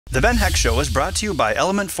The Ben Heck Show is brought to you by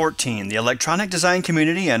Element 14, the electronic design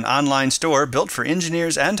community and online store built for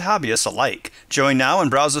engineers and hobbyists alike. Join now and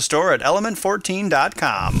browse the store at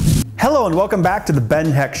element14.com. Hello and welcome back to the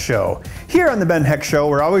Ben Heck Show. Here on the Ben Heck Show,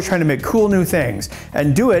 we're always trying to make cool new things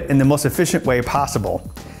and do it in the most efficient way possible.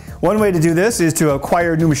 One way to do this is to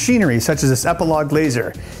acquire new machinery, such as this Epilog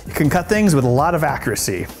laser. You can cut things with a lot of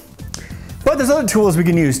accuracy. But there's other tools we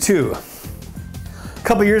can use too. A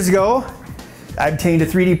couple years ago, I obtained a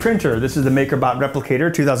 3D printer. This is the MakerBot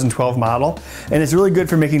Replicator 2012 model, and it's really good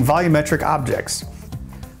for making volumetric objects.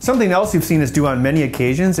 Something else you've seen us do on many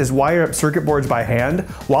occasions is wire up circuit boards by hand.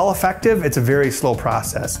 While effective, it's a very slow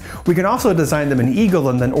process. We can also design them in Eagle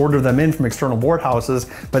and then order them in from external board houses,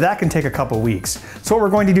 but that can take a couple weeks. So what we're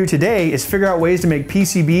going to do today is figure out ways to make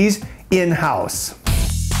PCBs in-house.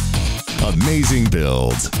 Amazing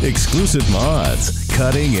builds, exclusive mods,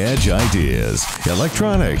 cutting-edge ideas,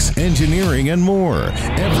 electronics, engineering, and more.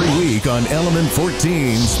 Every week on Element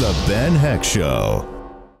 14's The Ben Heck Show.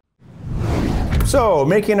 So,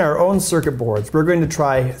 making our own circuit boards, we're going to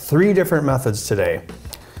try 3 different methods today.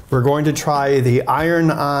 We're going to try the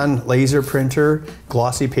iron-on laser printer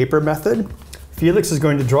glossy paper method. Felix is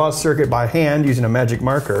going to draw a circuit by hand using a magic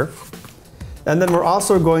marker. And then we're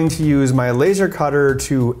also going to use my laser cutter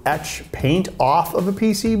to etch paint off of a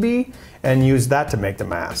PCB and use that to make the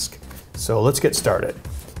mask. So let's get started.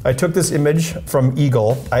 I took this image from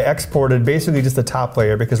Eagle. I exported basically just the top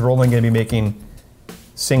layer because we're only going to be making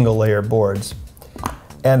single layer boards.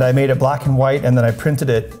 And I made it black and white, and then I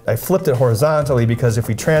printed it, I flipped it horizontally because if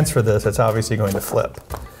we transfer this, it's obviously going to flip.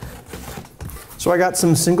 So I got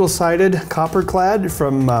some single-sided copper clad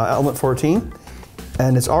from Element 14.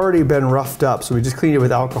 And it's already been roughed up, so we just cleaned it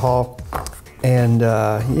with alcohol. And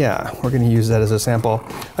yeah, we're gonna use that as a sample.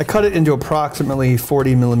 I cut it into approximately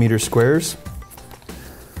 40 millimeter squares.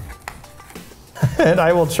 And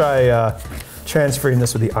I will try transferring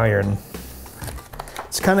this with the iron.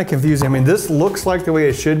 It's kind of confusing. I mean, this looks like the way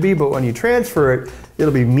it should be, but when you transfer it,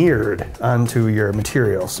 it'll be mirrored onto your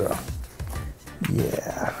material, so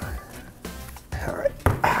yeah. All right.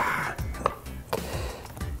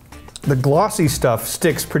 The glossy stuff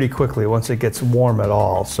sticks pretty quickly once it gets warm at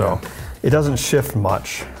all, so it doesn't shift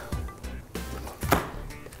much.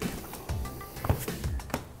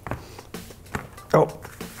 Oh,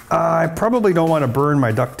 I probably don't want to burn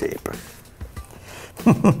my duct tape.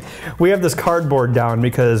 We have this cardboard down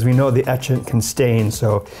because we know the etchant can stain,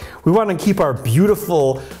 so we want to keep our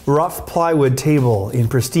beautiful rough plywood table in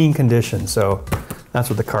pristine condition, so that's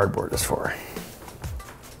what the cardboard is for.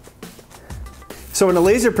 So in a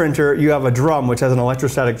laser printer, you have a drum which has an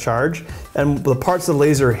electrostatic charge, and the parts the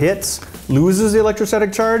laser hits loses the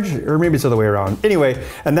electrostatic charge, or maybe it's the other way around. Anyway,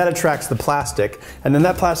 and that attracts the plastic, and then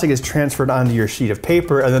that plastic is transferred onto your sheet of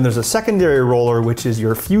paper, and then there's a secondary roller, which is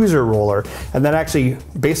your fuser roller, and that actually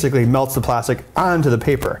basically melts the plastic onto the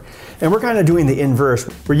paper. And we're kind of doing the inverse.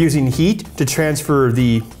 We're using heat to transfer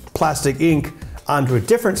the plastic ink onto a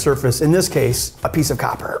different surface, in this case, a piece of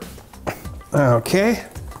copper. Okay.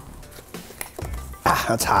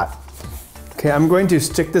 That's hot. Okay, I'm going to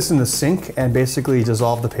stick this in the sink and basically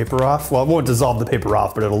dissolve the paper off. Well, it won't dissolve the paper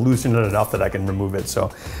off, but it'll loosen it enough that I can remove it. So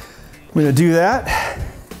I'm gonna do that.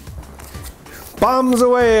 Bombs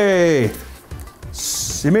away!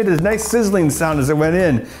 It made a nice sizzling sound as it went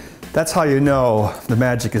in. That's how you know the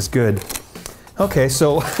magic is good. Okay,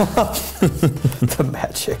 so the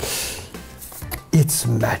magic. It's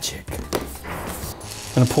magic.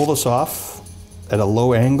 I'm gonna pull this off at a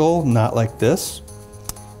low angle, not like this,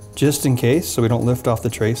 just in case, so we don't lift off the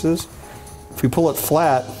traces. If we pull it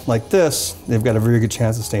flat like this, they've got a very good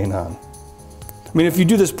chance of staying on. I mean, if you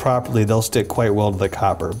do this properly, they'll stick quite well to the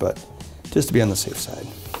copper, but just to be on the safe side.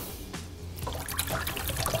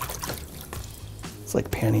 It's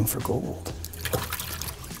like panning for gold.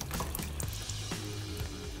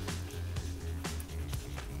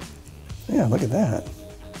 Yeah, look at that.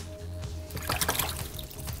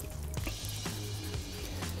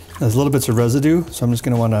 There's little bits of residue, so I'm just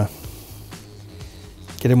going to want to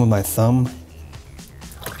get in with my thumb.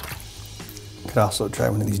 Could also try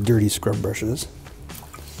one of these dirty scrub brushes.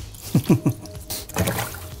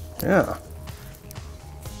 Yeah.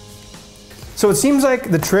 So it seems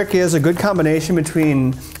like the trick is a good combination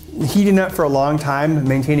between heating it for a long time,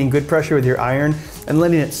 maintaining good pressure with your iron, and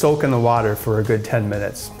letting it soak in the water for a good 10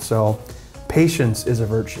 minutes. So patience is a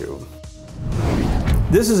virtue.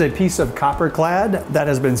 This is a piece of copper clad that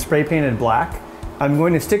has been spray painted black. I'm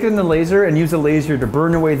going to stick it in the laser and use the laser to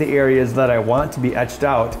burn away the areas that I want to be etched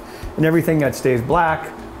out, and everything that stays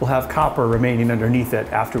black will have copper remaining underneath it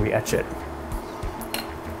after we etch it.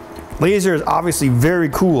 Laser is obviously very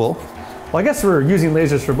cool, Well, I guess we're using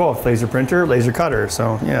lasers for both, laser printer, laser cutter,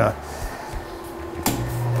 so yeah.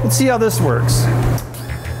 Let's see how this works.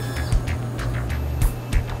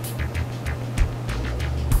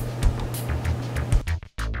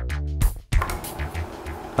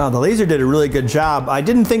 The laser did a really good job. I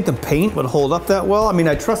didn't think the paint would hold up that well. I mean,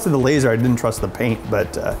 I trusted the laser, I didn't trust the paint,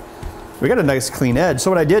 but we got a nice clean edge. So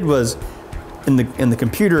what I did was, in the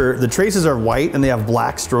computer, the traces are white and they have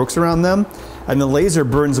black strokes around them, and the laser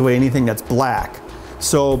burns away anything that's black.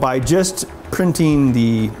 So by just printing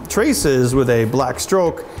the traces with a black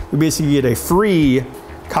stroke, we basically get a free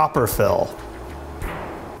copper fill.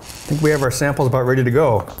 I think we have our samples about ready to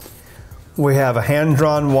go. We have a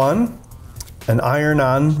hand-drawn one, an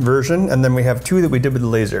iron-on version, and then we have two that we did with the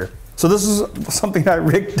laser. So this is something I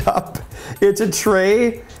rigged up. It's a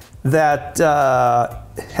tray that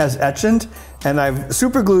has etchant, and I've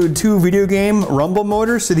super glued two video game rumble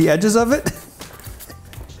motors to the edges of it.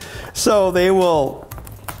 So they will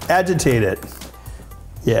agitate it.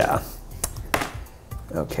 Yeah.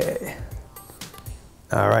 Okay.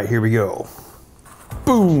 All right, here we go.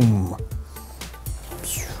 Boom.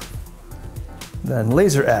 Then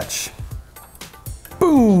laser etch.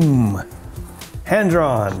 Boom! Hand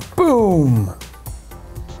drawn, boom!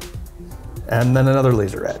 And then another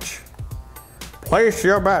laser etch. Place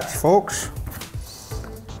your bets, folks.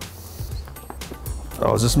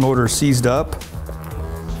 Oh, is this motor seized up?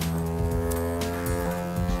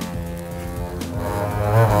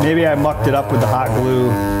 Maybe I mucked it up with the hot glue.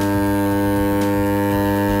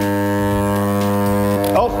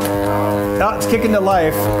 Oh, it's kicking to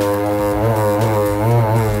life.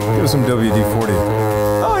 Give us some WD-40.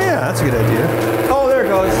 That's a good idea. Oh, there it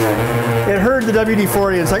goes. It heard the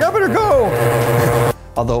WD-40. It's like, I better go.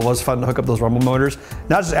 Although it was fun to hook up those rumble motors.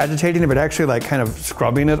 Not just agitating it, but actually like kind of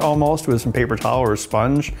scrubbing it almost with some paper towel or a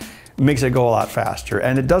sponge. It makes it go a lot faster.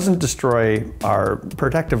 And it doesn't destroy our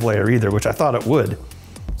protective layer either, which I thought it would.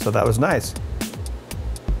 So that was nice.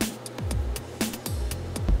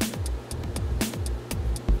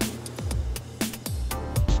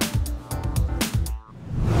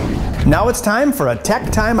 Now it's time for a tech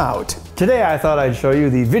timeout. Today I thought I'd show you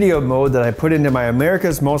the video mode that I put into my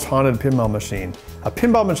America's Most Haunted Pinball Machine. A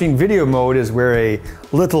pinball machine video mode is where a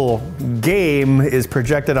little game is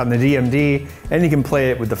projected on the DMD and you can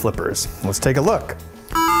play it with the flippers. Let's take a look.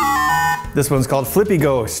 This one's called Flippy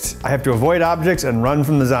Ghost. I have to avoid objects and run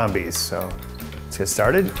from the zombies. So let's get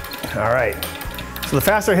started. All right. So the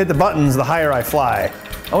faster I hit the buttons, the higher I fly.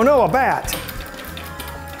 Oh no, a bat!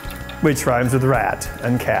 Which rhymes with rat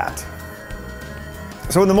and cat.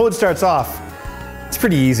 So when the mode starts off, it's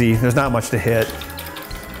pretty easy. There's not much to hit.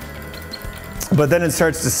 But then it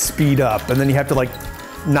starts to speed up, and then you have to like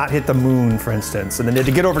not hit the moon, for instance, and then you have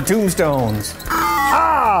to get over tombstones.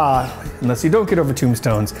 Ah! Unless you don't get over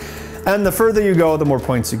tombstones. And the further you go, the more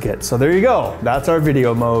points you get. So there you go. That's our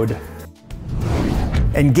video mode.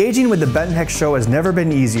 Engaging with the Ben Heck Show has never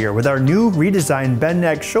been easier with our new redesigned Ben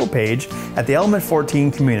Heck Show page at the Element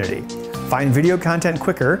 14 community. Find video content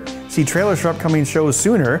quicker, see trailers for upcoming shows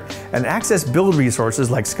sooner, and access build resources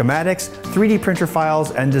like schematics, 3D printer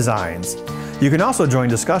files, and designs. You can also join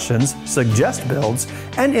discussions, suggest builds,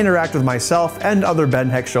 and interact with myself and other Ben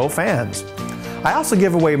Heck Show fans. I also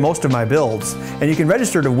give away most of my builds, and you can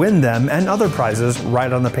register to win them and other prizes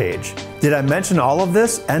right on the page. Did I mention all of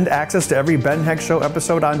this, and access to every Ben Heck Show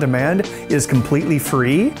episode on demand is completely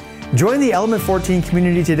free? Join the Element 14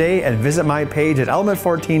 community today and visit my page at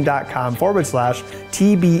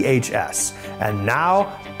element14.com/TBHS. And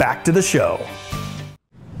now, back to the show.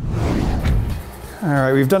 All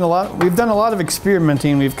right, we've done a lot of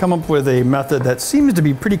experimenting. We've come up with a method that seems to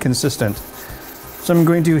be pretty consistent. So I'm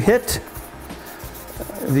going to hit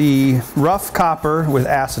the rough copper with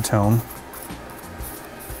acetone.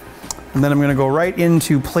 And then I'm going to go right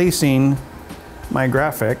into placing my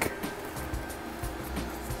graphic.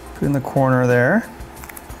 Put in the corner there.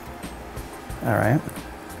 All right.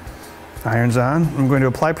 Iron's on. I'm going to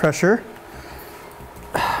apply pressure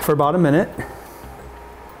for about a minute.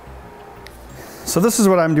 So this is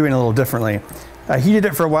what I'm doing a little differently. I heated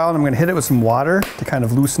it for a while and I'm going to hit it with some water to kind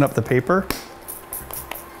of loosen up the paper.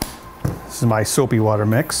 This is my soapy water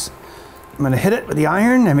mix. I'm going to hit it with the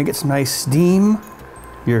iron and we get some nice steam.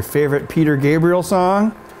 Your favorite Peter Gabriel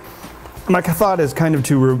song. My thought is kind of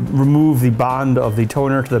to remove the bond of the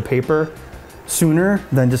toner to the paper sooner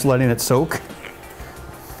than just letting it soak.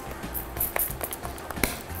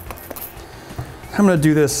 I'm going to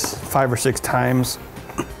do this 5 or 6 times.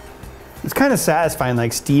 It's kind of satisfying,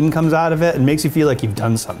 like steam comes out of it and makes you feel like you've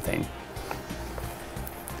done something.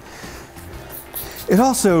 It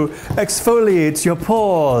also exfoliates your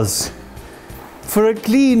pores. for a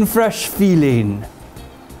clean, fresh feeling.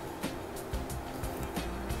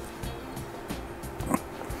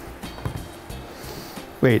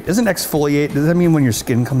 Wait, isn't exfoliate, does that mean when your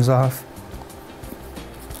skin comes off?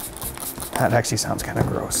 That actually sounds kind of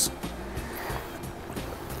gross.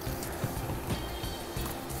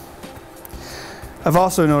 I've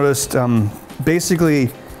also noticed basically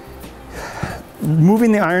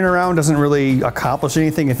moving the iron around doesn't really accomplish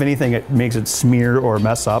anything. If anything, it makes it smear or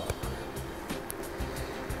mess up.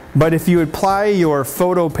 But if you apply your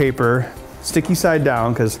photo paper sticky side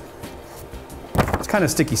down, because it's kind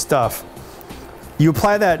of sticky stuff, you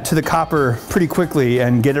apply that to the copper pretty quickly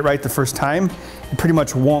and get it right the first time, it pretty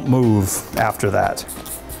much won't move after that.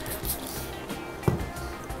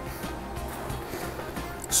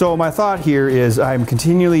 So my thought here is I'm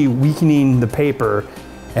continually weakening the paper,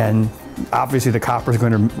 and obviously the copper is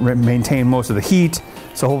going to maintain most of the heat,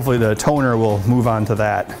 so hopefully the toner will move on to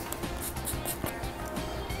that.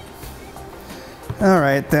 All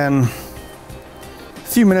right, then a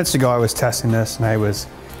few minutes ago I was testing this and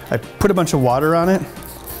I put a bunch of water on it,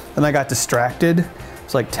 and I got distracted.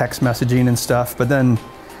 It's like text messaging and stuff, but then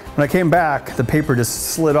when I came back, the paper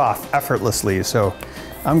just slid off effortlessly. So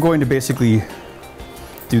I'm going to basically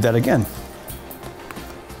do that again.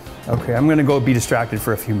 Okay, I'm gonna go be distracted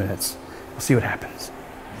for a few minutes. We'll see what happens.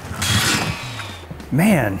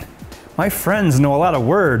 Man, my friends know a lot of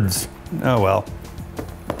words. Oh well.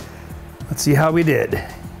 Let's see how we did.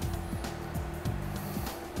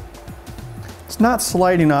 It's not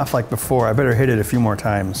sliding off like before. I better hit it a few more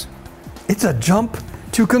times. It's a jump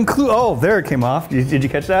to conclude. Oh, there it came off. Did you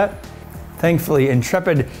catch that? Thankfully,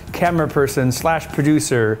 intrepid camera person slash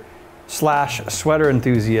producer slash sweater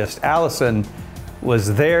enthusiast Allison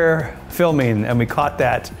was there filming, and we caught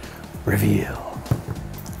that reveal.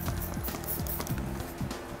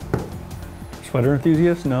 Sweater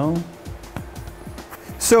enthusiast? No?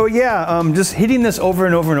 So yeah, just hitting this over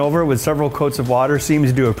and over and over with several coats of water seems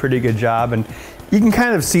to do a pretty good job, and you can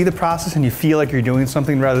kind of see the process and you feel like you're doing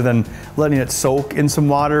something rather than letting it soak in some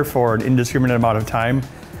water for an indiscriminate amount of time.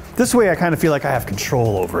 This way I kind of feel like I have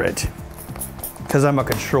control over it, because I'm a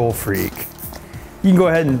control freak. You can go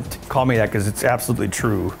ahead and call me that because it's absolutely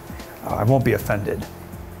true. I won't be offended.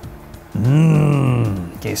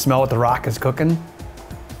 Can you smell what the rock is cooking?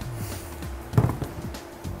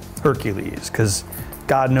 Hercules, because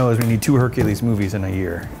God knows we need 2 Hercules movies in a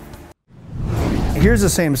year. Here's the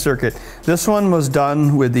same circuit. This one was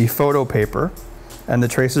done with the photo paper, and the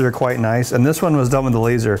traces are quite nice, and this one was done with the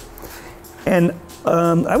laser. And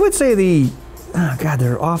I would say oh God,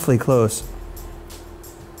 they're awfully close.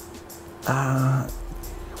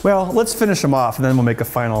 Well, let's finish them off and then we'll make a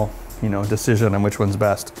final, decision on which one's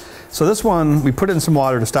best. So this one, we put in some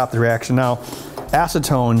water to stop the reaction. Now,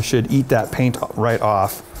 acetone should eat that paint right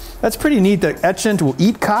off. That's pretty neat that etchant will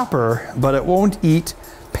eat copper, but it won't eat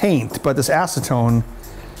paint. But this acetone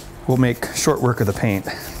will make short work of the paint.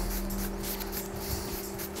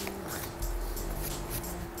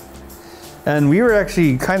 And we were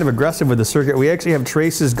actually kind of aggressive with the circuit. We actually have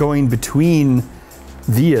traces going between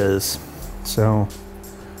vias. So,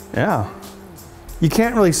 yeah. You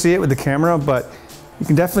can't really see it with the camera, but you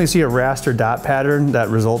can definitely see a raster dot pattern that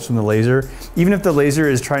results from the laser. Even if the laser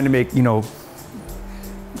is trying to make,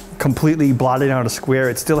 completely blotting out a square,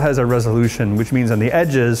 it still has a resolution, which means on the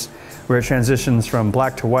edges, where it transitions from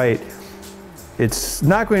black to white, it's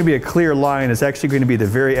not going to be a clear line. It's actually going to be the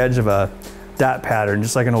very edge of a dot pattern,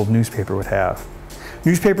 just like an old newspaper would have.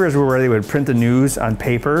 Newspapers were where they would print the news on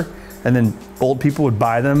paper, and then old people would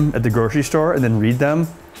buy them at the grocery store and then read them.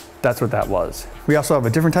 That's what that was. We also have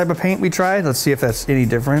a different type of paint we tried. Let's see if that's any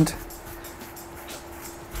different.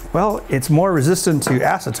 Well, it's more resistant to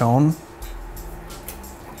acetone,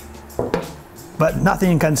 but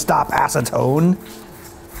nothing can stop acetone.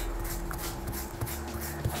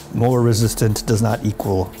 More resistant does not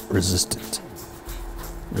equal resistant.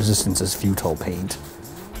 Resistance is futile paint.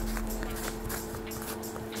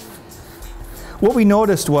 What we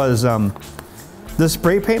noticed was the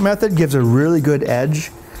spray paint method gives a really good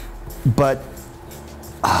edge, but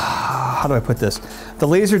how do I put this? The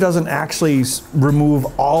laser doesn't actually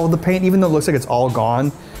remove all of the paint, even though it looks like it's all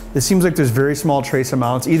gone. It seems like there's very small trace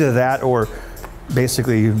amounts, either that or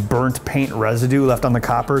basically burnt paint residue left on the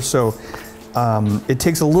copper. So it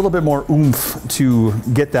takes a little bit more oomph to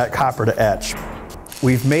get that copper to etch.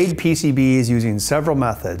 We've made PCBs using several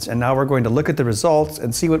methods, and now we're going to look at the results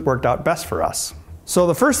and see what worked out best for us. So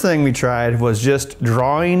the first thing we tried was just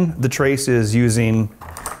drawing the traces using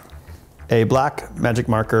a black magic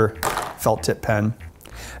marker felt tip pen.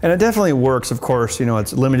 And it definitely works, of course,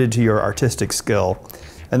 it's limited to your artistic skill.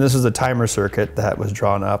 And this is a timer circuit that was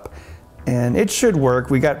drawn up. And it should work.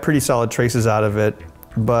 We got pretty solid traces out of it,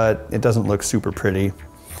 but it doesn't look super pretty.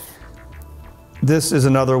 This is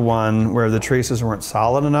another one where the traces weren't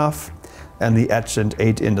solid enough and the etchant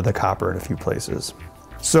ate into the copper in a few places.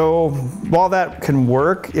 So while that can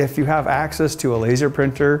work, if you have access to a laser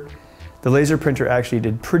printer, the laser printer actually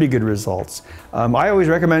did pretty good results. I always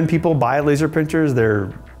recommend people buy laser printers.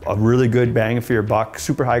 They're a really good bang for your buck,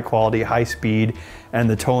 super high quality, high speed, and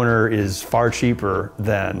the toner is far cheaper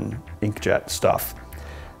than inkjet stuff.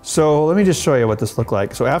 So let me just show you what this looked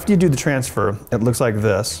like. So after you do the transfer, it looks like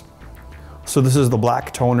this. So this is the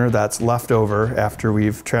black toner that's left over after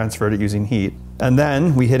we've transferred it using heat. And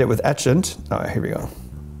then we hit it with etchant. Oh, here we go.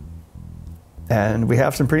 And we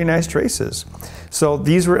have some pretty nice traces. So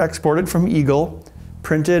these were exported from Eagle,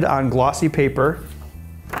 printed on glossy paper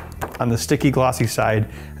on the sticky glossy side,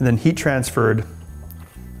 and then heat transferred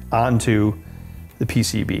onto the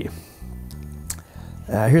PCB.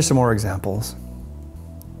 Here's some more examples.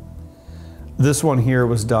 This one here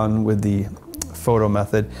was done with the photo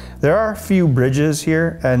method. There are a few bridges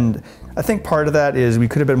here, and I think part of that is we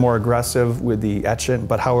could have been more aggressive with the etchant,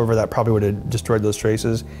 but however, that probably would have destroyed those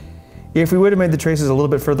traces. If we would have made the traces a little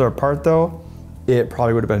bit further apart though, it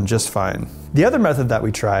probably would have been just fine. The other method that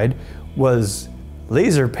we tried was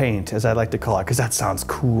laser paint, as I like to call it, because that sounds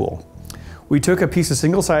cool. We took a piece of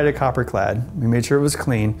single-sided copper clad, we made sure it was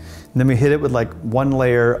clean, and then we hit it with like one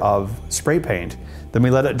layer of spray paint. Then we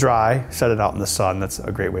let it dry, set it out in the sun. That's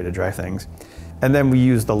a great way to dry things. And then we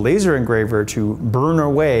used the laser engraver to burn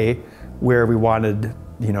away where we wanted,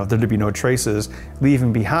 you know, there to be no traces,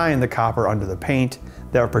 leaving behind the copper under the paint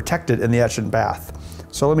that were protected in the etchant bath.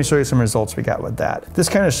 So let me show you some results we got with that. This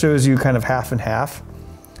kind of shows you kind of half and half.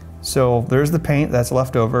 So there's the paint that's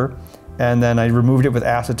left over, and then I removed it with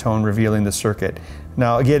acetone, revealing the circuit.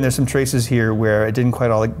 Now again, there's some traces here where it didn't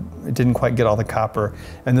quite get all the copper,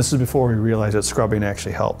 and this is before we realized that scrubbing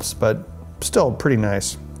actually helps, but still pretty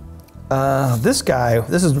nice. This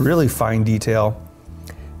is really fine detail,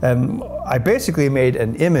 and I basically made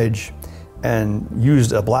an image and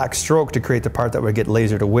used a black stroke to create the part that would get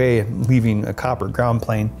lasered away, leaving a copper ground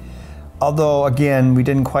plane. Although again, we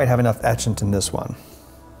didn't quite have enough etchant in this one.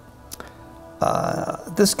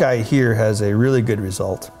 This guy here has a really good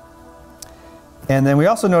result. And then we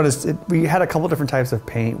also noticed we had a couple different types of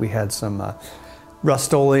paint. We had some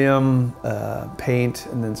Rust-Oleum paint,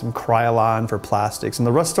 and then some Krylon for plastics. And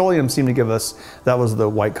the Rust-Oleum seemed to give us, that was the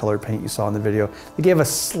white colored paint you saw in the video, they gave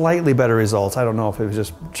us slightly better results. I don't know if it was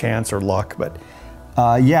just chance or luck, but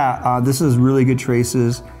this is really good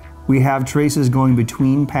traces. We have traces going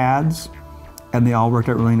between pads, and they all worked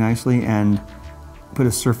out really nicely, and put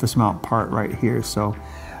a surface mount part right here. So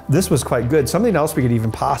this was quite good. Something else we could even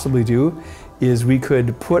possibly do is we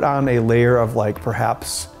could put on a layer of like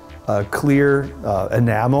perhaps clear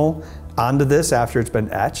enamel onto this after it's been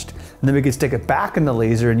etched, and then we could stick it back in the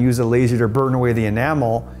laser and use the laser to burn away the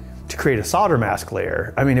enamel to create a solder mask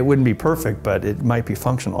layer. I mean, it wouldn't be perfect, but it might be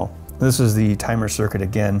functional. This is the timer circuit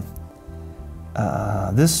again.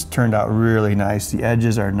 This turned out really nice. The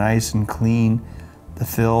edges are nice and clean. The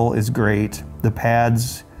fill is great. The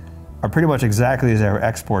pads are pretty much exactly as they were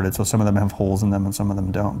exported, so some of them have holes in them and some of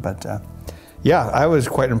them don't, but yeah, I was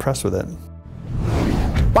quite impressed with it.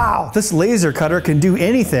 Wow, this laser cutter can do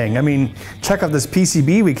anything. I mean, check out this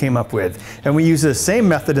PCB we came up with. And we used the same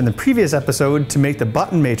method in the previous episode to make the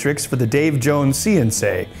button matrix for the Dave Jones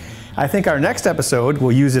CNC. I think our next episode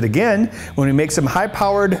we'll use it again when we make some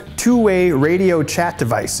high-powered two-way radio chat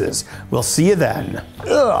devices. We'll see you then.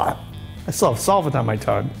 Ugh, I still have solvent on my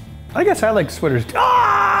tongue. I guess I like sweaters.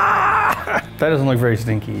 Ah! That doesn't look very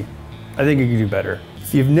stinky. I think you could do better.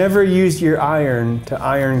 If you've never used your iron to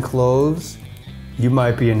iron clothes, you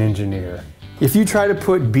might be an engineer. If you try to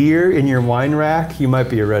put beer in your wine rack, you might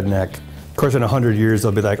be a redneck. Of course, in 100 years,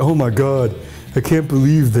 they'll be like, oh my God, I can't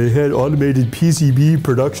believe they had automated PCB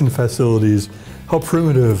production facilities. How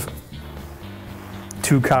primitive.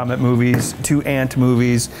 2 Comet movies, 2 Ant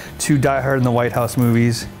movies, 2 Die Hard in the White House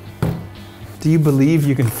movies. Do you believe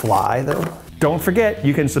you can fly though? Don't forget,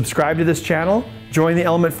 you can subscribe to this channel, join the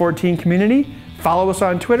Element 14 community, follow us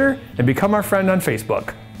on Twitter, and become our friend on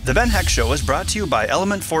Facebook. The Ben Heck Show is brought to you by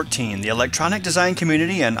Element 14, the electronic design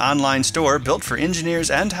community and online store built for engineers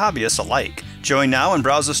and hobbyists alike. Join now and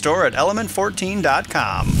browse the store at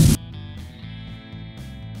element14.com.